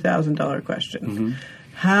 $64,000 question.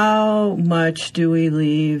 How much do we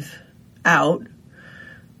leave out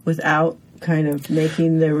without kind of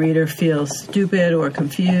making the reader feel stupid or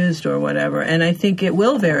confused or whatever? And I think it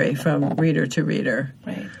will vary from reader to reader.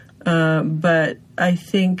 Right. But I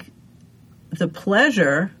think the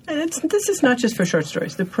pleasure, and this is not just for short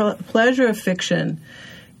stories, the pleasure of fiction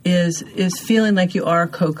is feeling like you are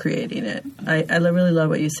co-creating it. I really love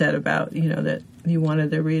what you said about, that you wanted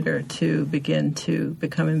the reader to begin to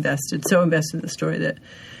become so invested in the story that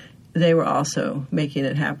they were also making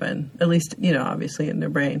it happen, at least, obviously in their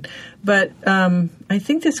brain. But I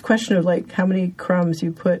think this question of, like, how many crumbs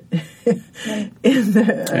you put in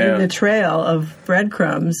the trail of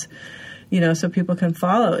breadcrumbs, so people can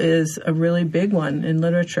follow, is a really big one in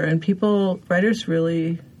literature. And writers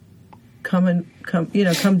really come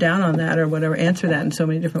down on that or whatever, answer that in so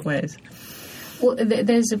many different ways. Well,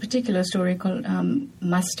 there's a particular story called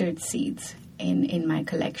Mustard Seeds in my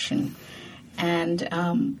collection. And,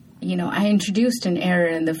 I introduced an error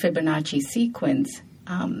in the Fibonacci sequence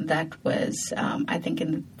that was, I think,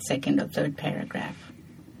 in the second or third paragraph.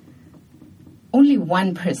 Only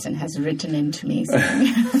one person has written into me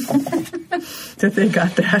saying that they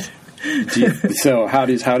got that. So how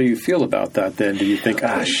do you feel about that then? Do you think,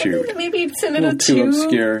 shoot, maybe it's a little too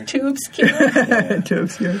obscure? Too obscure. Too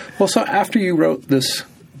obscure. Well, so after you wrote this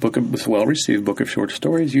well-received book of short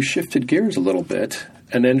stories, you shifted gears a little bit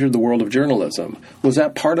and entered the world of journalism. Was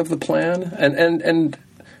that part of the plan? And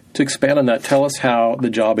to expand on that, tell us how the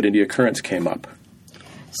job at India Currents came up.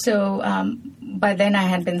 So by then I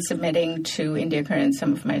had been submitting to India Currents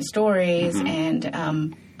some of my stories,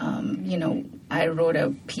 and I wrote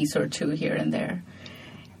a piece or two here and there.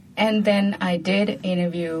 And then I did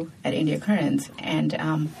interview at India Currents,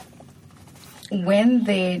 and when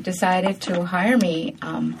they decided to hire me,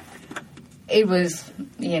 it was,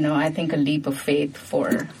 I think a leap of faith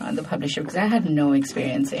for the publisher, because I had no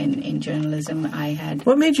experience in journalism.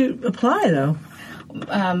 What made you apply, though?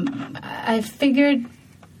 I figured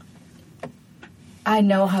I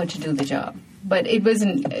know how to do the job. But it was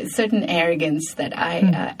a certain arrogance that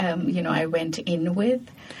I went in with.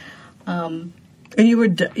 And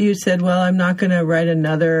you said, well, I'm not going to write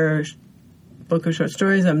another book of short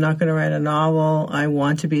stories. I'm not going to write a novel. I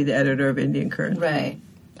want to be the editor of Indian Current. Right.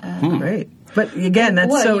 Great. But again,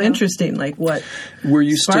 that's interesting. Like, what were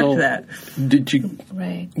you sparked still, that? Did you?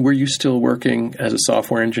 Right. Were you still working as a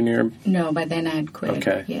software engineer? No, by then I had quit.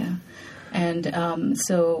 Okay. Yeah. And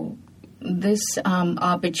so this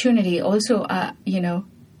opportunity also, India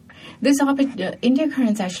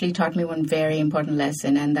Currents actually taught me one very important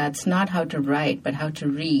lesson, and that's not how to write, but how to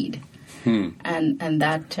read. And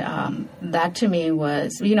that to me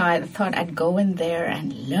was, I thought I'd go in there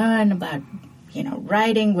and learn about,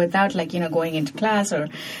 writing without going into class or,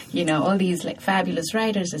 all these fabulous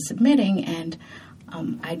writers are submitting, and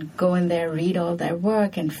I'd go in there, read all their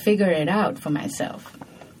work and figure it out for myself.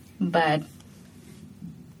 But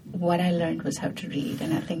what I learned was how to read,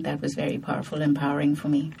 and I think that was very powerful, empowering for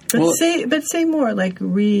me. But say more,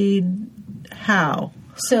 read how.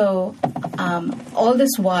 So all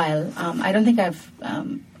this while, I don't think I've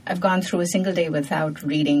gone through a single day without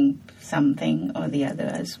reading something or the other,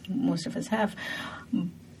 as most of us have.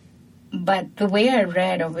 But the way I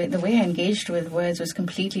read or the way I engaged with words was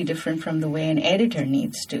completely different from the way an editor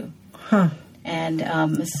needs to. Huh.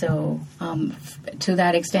 And so to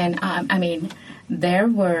that extent, there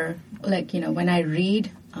were, when I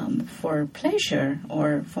read for pleasure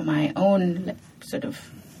or for my own sort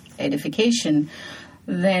of edification,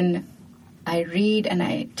 then I read and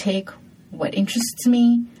I take what interests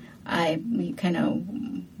me. I kind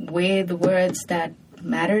of weigh the words that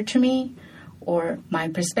matter to me or my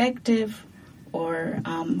perspective or,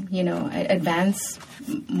 advance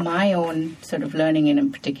my own sort of learning in a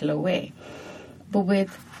particular way. But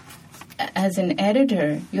as an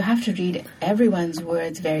editor, you have to read everyone's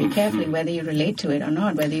words very carefully, whether you relate to it or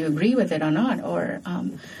not, whether you agree with it or not.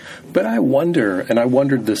 But I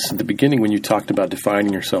wondered this at the beginning when you talked about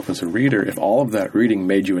defining yourself as a reader, if all of that reading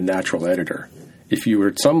made you a natural editor. If you were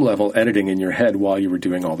at some level editing in your head while you were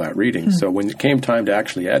doing all that reading. Mm-hmm. So when it came time to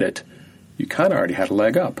actually edit, you kind of already had a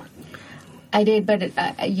leg up. I did, but,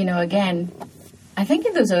 again, I think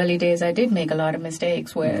in those early days I did make a lot of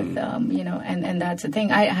mistakes with, and that's the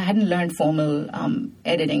thing. I hadn't learned formal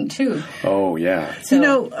editing, too. Oh, yeah.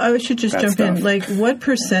 So, I should just jump in. What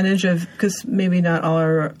percentage of, because maybe not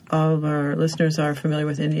all of our listeners are familiar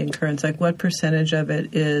with Indian Currents, what percentage of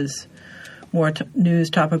it is more news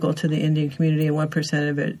topical to the Indian community, and what percent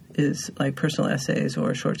of it is personal essays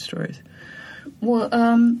or short stories? Well,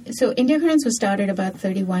 so India Currents was started about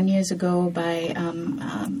 31 years ago by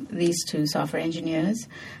these two software engineers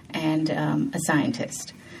and a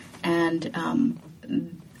scientist. And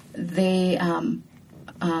they...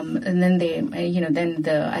 and then they,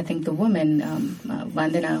 I think the woman,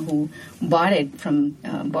 Vandana, who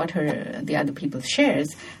bought her the other people's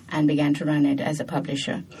shares and began to run it as a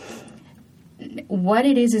publisher. What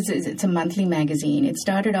it is it's a monthly magazine. It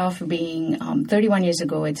started off being, 31 years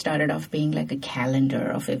ago, it started off being like a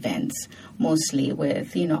calendar of events, mostly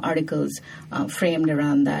with, articles framed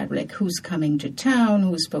around that, like who's coming to town,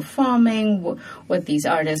 who's performing, what these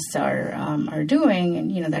artists are doing,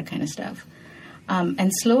 and, that kind of stuff.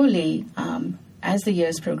 And slowly, as the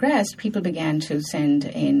years progressed, people began to send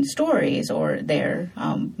in stories or their,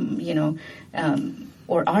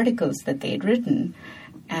 or articles that they had written,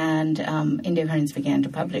 and India Currents began to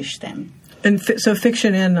publish them. And so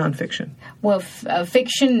fiction and nonfiction? Well,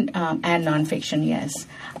 fiction and nonfiction, yes.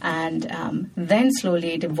 And then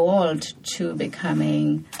slowly it evolved to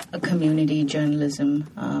becoming a community journalism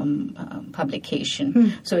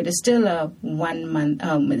publication. So it is still a 1 month,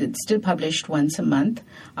 it's still published once a month.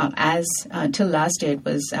 Till last year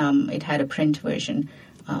it had a print version.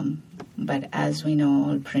 But as we know,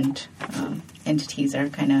 all print entities are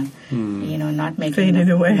kind of, not making enough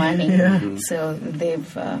away. money. Yeah. So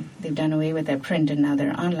they've done away with their print and now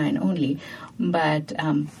they're online only. But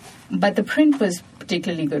the print was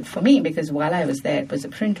particularly good for me because while I was there, it was a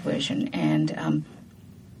print version, and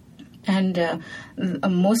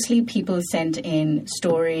mostly people sent in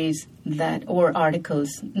stories or articles,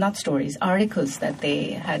 not stories, articles that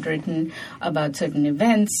they had written about certain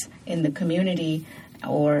events in the community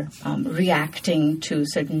or reacting to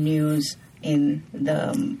certain news in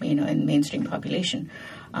the in mainstream population.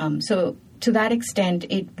 So to that extent,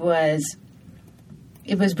 it was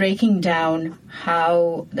breaking down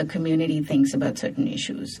how the community thinks about certain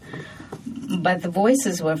issues. But the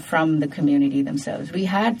voices were from the community themselves. We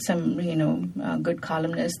had some, good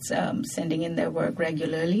columnists sending in their work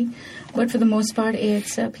regularly, but for the most part,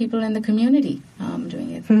 it's people in the community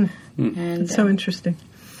doing it. And That's so interesting.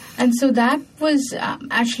 And so that was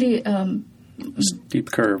actually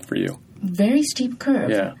steep curve for you. Very steep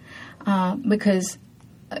curve. Yeah. Because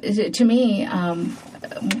to me,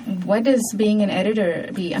 what does being an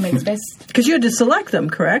editor be? I mean, it's best... Because you had to select them,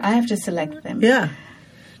 correct? I have to select them. Yeah.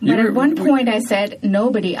 But at one point I said,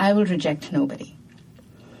 I will reject nobody.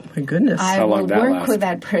 My goodness. I will work with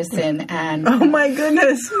that person and... Oh, my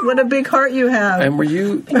goodness. What a big heart you have. And were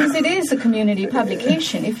you... Because it is a community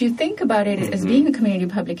publication. If you think about it as being a community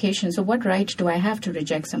publication, so what right do I have to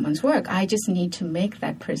reject someone's work? I just need to make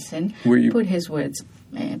that person put his words,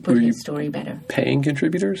 put his story better. Paying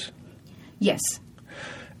contributors? Yes.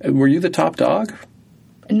 Were you the top dog?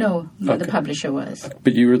 No, the publisher was.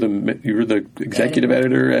 But you were the executive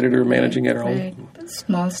editor, managing editor? Right.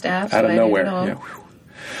 Small staff. Out of nowhere. Yeah.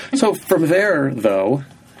 So from there, though,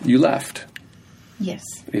 you left. Yes.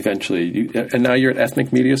 Eventually. And now you're at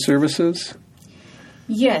Ethnic Media Services?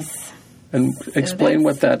 Yes. And explain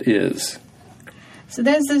what that is. So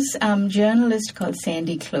there's this journalist called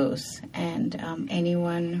Sandy Close, and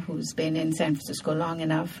anyone who's been in San Francisco long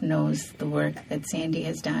enough knows the work that Sandy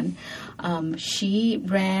has done. She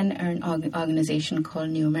ran an organization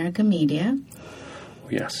called New America Media.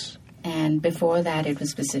 Yes. And before that, it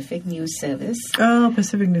was Pacific News Service. Oh,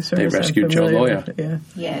 Pacific News Service. They rescued Joe Loya. Yeah.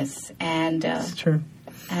 Yes, and that's true.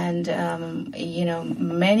 And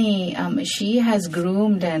many. She has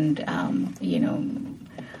groomed and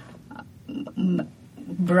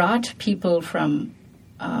brought people from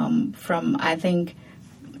I think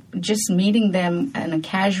just meeting them in a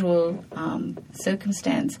casual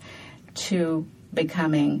circumstance to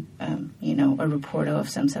becoming a reporter of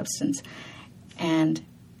some substance. And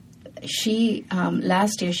she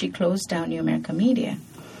last year she closed down New America Media,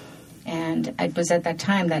 and it was at that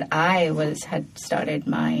time that I had started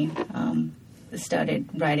started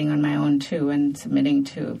writing on my own too and submitting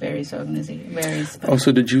to various organizations.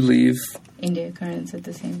 So did you leave India Currents at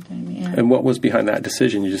the same time? Yeah. And what was behind that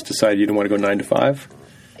decision? You just decided you didn't want to go 9 to 5?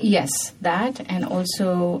 Yes, that, and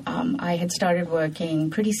also I had started working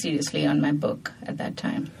pretty seriously on my book at that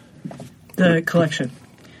time. The collection.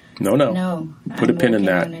 No. Put a pin in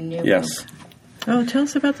that. Yes. Book. Oh, tell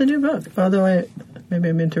us about the new book. Although maybe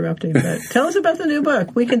I'm interrupting, but tell us about the new book.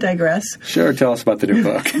 We can digress. Sure, tell us about the new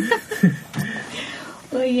book.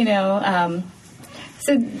 Well,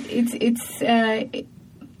 so it's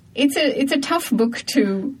a tough book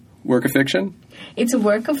to... Work of fiction? It's a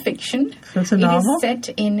work of fiction. So it's a novel? It is set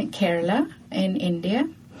in Kerala, in India,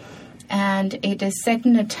 and it is set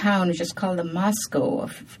in a town which is called the Moscow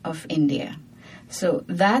of India. So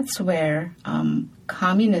that's where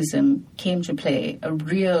communism came to play a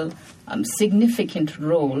real significant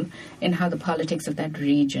role in how the politics of that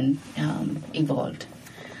region evolved.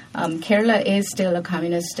 Kerala is still a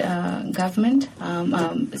communist government,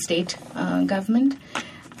 state government,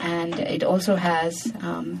 and it also has,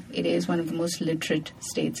 it is one of the most literate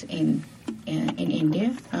states in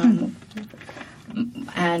India.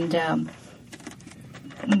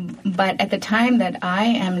 But at the time that I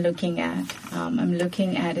am looking at, I'm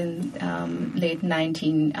looking at in late early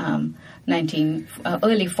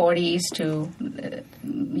 40s to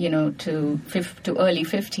early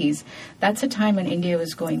 50s. That's a time when India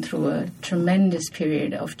was going through a tremendous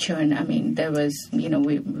period of churn. I mean, there was,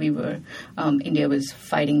 India was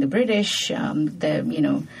fighting the British.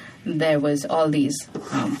 There was all these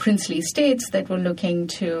princely states that were looking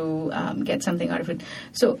to get something out of it.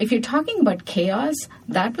 So if you're talking about chaos,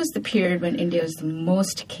 that was the period when India was the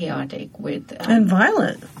most chaotic with... and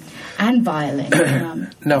violent. And violent.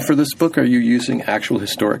 Now, for this book, are you using actual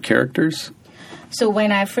historic characters? So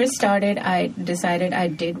when I first started, I decided I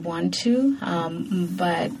did want to,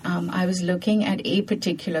 but I was looking at a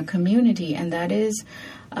particular community, and that is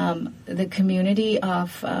the community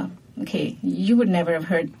of... okay, you would never have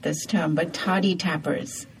heard this term, but toddy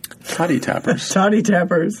tappers. Toddy tappers. Toddy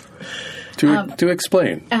tappers. To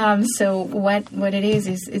explain. So what it is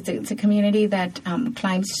it's a community that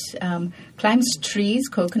climbs trees,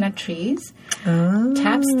 coconut trees,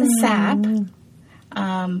 taps the sap,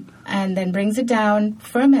 and then brings it down,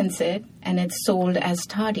 ferments it, and it's sold as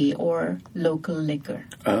toddy or local liquor.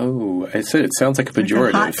 Oh, it sounds like a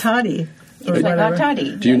pejorative. Like a hot toddy. It's like hot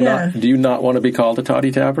toddy. Do you not want to be called a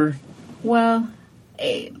toddy tapper? Well,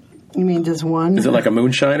 you mean just one? Is it like a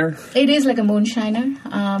moonshiner? It is like a moonshiner,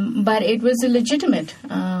 but it was a legitimate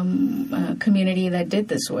community that did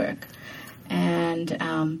this work, and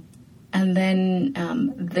then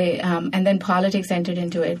politics entered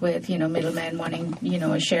into it with middlemen wanting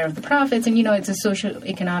a share of the profits, and it's a social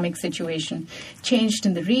economic situation changed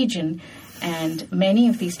in the region, and many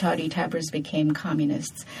of these toddy tappers became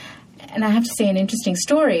communists. And I have to say an interesting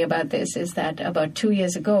story about this is that about 2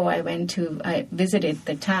 years ago, I visited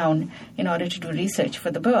the town in order to do research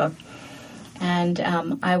for the book. And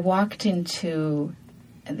I walked into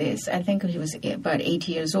this, I think he was about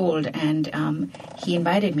 80 years old, and he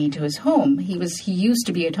invited me to his home. He used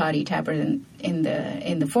to be a toddy tapper in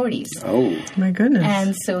the 40s. Oh, my goodness.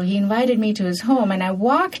 And so he invited me to his home, and I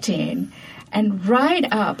walked in, and right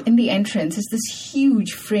up in the entrance is this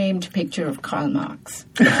huge framed picture of Karl Marx.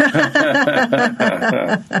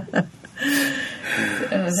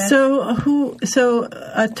 So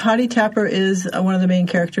a toddy tapper is one of the main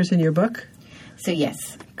characters in your book? So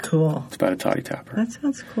yes. Cool. It's about a toddy tapper. That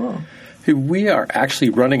sounds cool. Hey, we are actually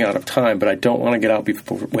running out of time, but I don't want to get out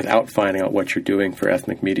without finding out what you're doing for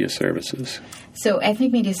Ethnic Media Services. So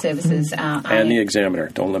Ethnic Media Services... and the Examiner.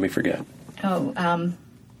 Don't let me forget.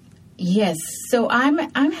 Yes. So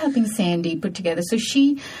I'm helping Sandy put together. So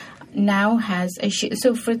she now has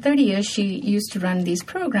so for 30 years she used to run these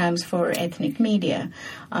programs for ethnic media.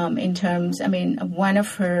 In one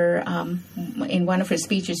of her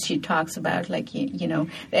speeches she talks about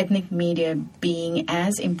ethnic media being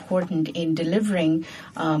as important in delivering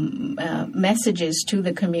messages to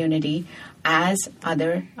the community as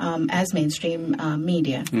mainstream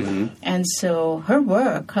media. Mm-hmm. And so her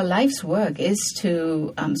life's work is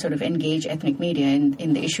to sort of engage ethnic media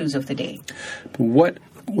in the issues of the day. What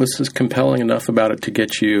was this compelling enough about it to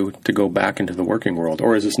get you to go back into the working world,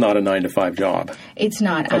 or is this not a 9-to-5 job? It's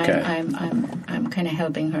not. Okay. I'm kind of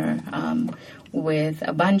helping her with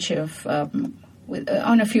a bunch of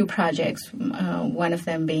on a few projects. One of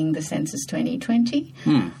them being the Census 2020,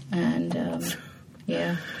 and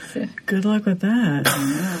yeah. So. Good luck with that.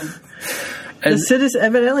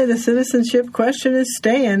 Evidently, the citizenship question is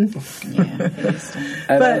staying. Yeah, it is staying.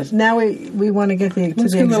 But now we want to get to the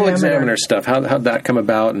Examiner. Examiner stuff. How'd that come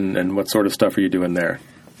about, and what sort of stuff are you doing there?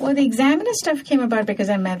 Well, the Examiner stuff came about because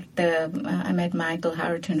I met Michael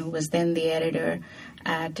Howerton, who was then the editor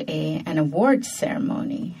at an awards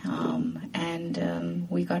ceremony, and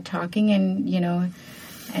we got talking, and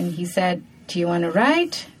and he said, "Do you want to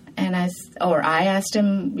write?" And I asked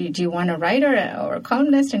him, "Do you want a writer or a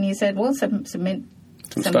columnist?" And he said, "Well, submit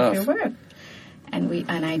some of your work."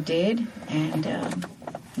 And I did, and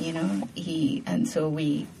he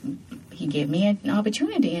gave me an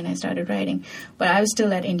opportunity, and I started writing. But I was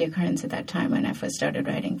still at India Currents at that time when I first started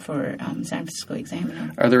writing for San Francisco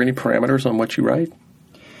Examiner. Are there any parameters on what you write?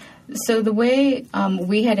 So the way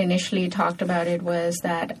we had initially talked about it was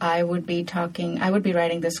that I would be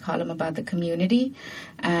writing this column about the community,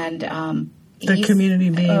 and The community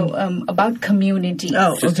being? About communities.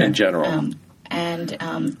 Oh, just in general. And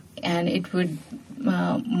it would,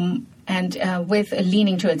 with a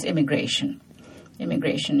leaning towards immigration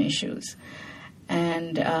issues.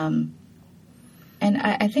 And I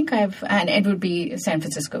think and it would be San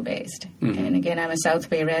Francisco based. Mm-hmm. And again, I'm a South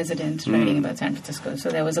Bay resident writing about San Francisco, so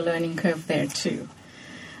there was a learning curve there too.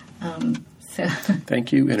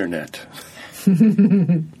 Thank you, Internet.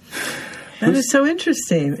 That is so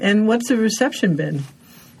interesting. And what's the reception been?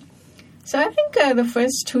 So I think the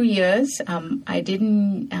first 2 years, I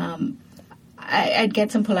didn't. I'd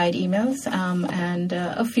get some polite emails and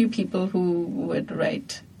a few people who would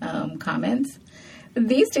write comments. But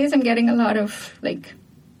these days, I'm getting a lot of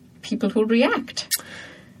people who react.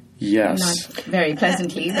 Yes, not very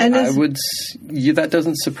pleasantly. And that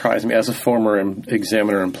doesn't surprise me. As a former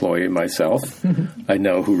Examiner employee myself, I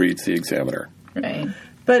know who reads the Examiner. Right.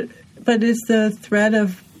 But is the thread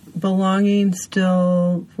of belonging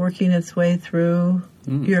still working its way through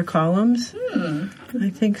your columns?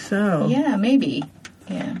 I think so. Yeah, maybe.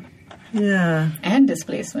 Yeah. Yeah. And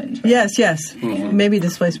displacement. Right? Yes. Mm-hmm. Maybe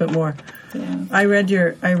displacement more. Yeah. I read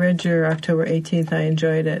your October 18th. I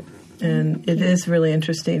enjoyed it. And it is really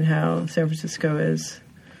interesting how San Francisco is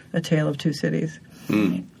a tale of two cities.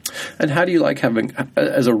 Mm. And how do you like having,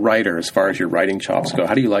 as a writer, as far as your writing chops go,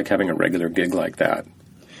 how do you like having a regular gig like that?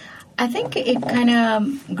 I think it kind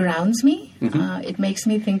of grounds me. Mm-hmm. It makes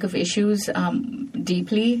me think of issues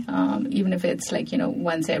deeply, even if it's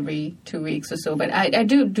once every 2 weeks or so. But I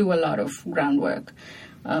do a lot of groundwork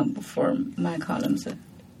for my columns.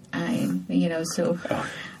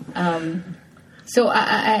 So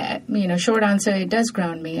I short answer, it does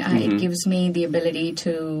ground me. It gives me the ability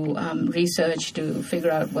to research, to figure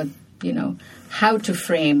out how to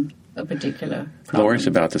frame a particular problem. Lori's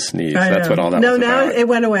about to sneeze. That's what all that was about. No, now it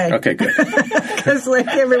went away. Okay, good. Because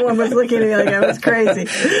everyone was looking at me like I was crazy.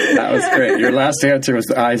 That was great. Your last answer was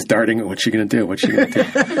the eyes darting. What's she going to do? What's she going to do?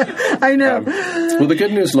 I know. Well, the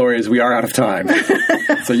good news, Lori, is we are out of time.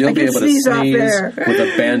 So you'll be able to sneeze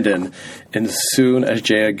with abandon as soon as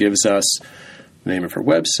Jaya gives us the name of her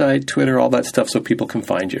website, Twitter, all that stuff, so people can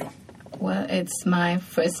find you. Well, it's my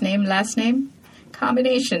first name, last name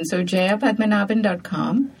combination. So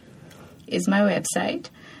jayapadmanabhan.com is my website.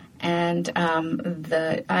 And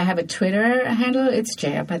I have a Twitter handle. It's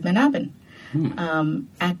Jaya Padmanabhan,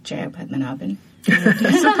 at Jaya Padmanabhan.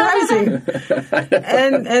 Surprising.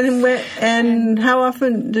 And how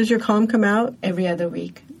often does your column come out? Every other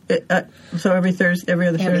week. So every Thursday, every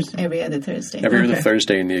other Thursday? Every other Thursday. Every other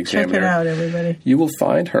Thursday in the Examiner. Check it out, everybody. You will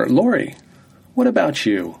find her. Lori, what about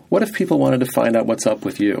you? What if people wanted to find out what's up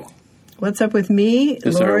with you? What's up with me?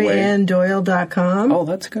 LoriAnnDoyle.com. Oh,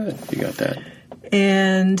 that's good. You got that.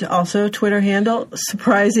 And also Twitter handle,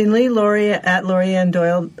 surprisingly, Lori at Ann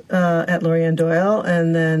Doyle,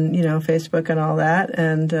 and then, Facebook and all that.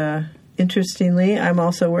 And interestingly, I'm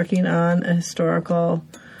also working on a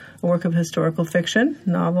work of historical fiction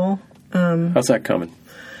novel. How's that coming?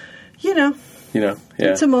 Yeah.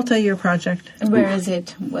 It's a multi-year project. And where is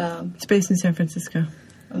it? It's based in San Francisco.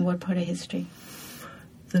 And what part of history?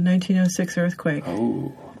 The 1906 earthquake.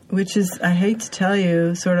 Oh. Which is, I hate to tell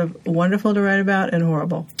you, sort of wonderful to write about and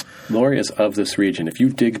horrible. Lori is of this region. If you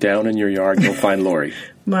dig down in your yard, you'll find Lori.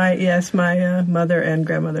 My mother and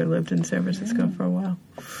grandmother lived in San Francisco for a while.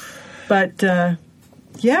 But,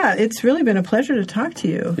 it's really been a pleasure to talk to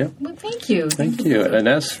you. Yeah. Well, thank you. Thank you. And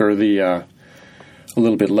as for the a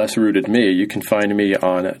little bit less rooted me, you can find me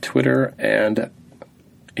on Twitter and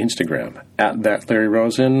Instagram, at that Larry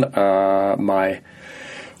Rosen. My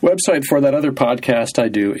website for that other podcast I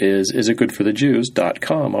do is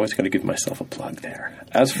itgoodforthejews.com. Always got to give myself a plug there.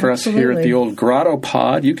 As for us here at the old Grotto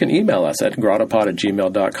Pod, you can email us at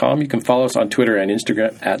grottopod@gmail.com. You can follow us on Twitter and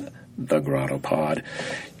Instagram at The Grotto Pod.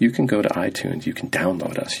 You can go to iTunes. You can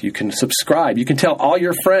download us. You can subscribe. You can tell all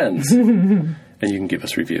your friends. And you can give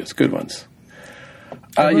us reviews. Good ones.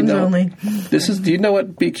 Only. Do you know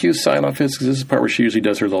what BQ's sign-off is? Because this is the part where she usually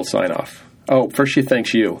does her little sign-off. Oh, first she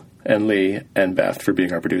thanks you and Lee and Beth for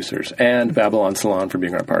being our producers, and Babylon Salon for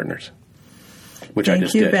being our partners, which I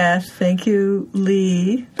just did. Thank you, Beth. Thank you,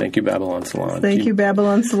 Lee. Thank you, Babylon Salon. Thank you,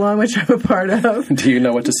 Babylon Salon, which I'm a part of. Do you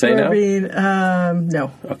know what to say now?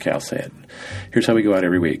 No. Okay, I'll say it. Here's how we go out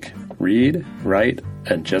every week. Read, write,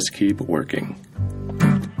 and just keep working.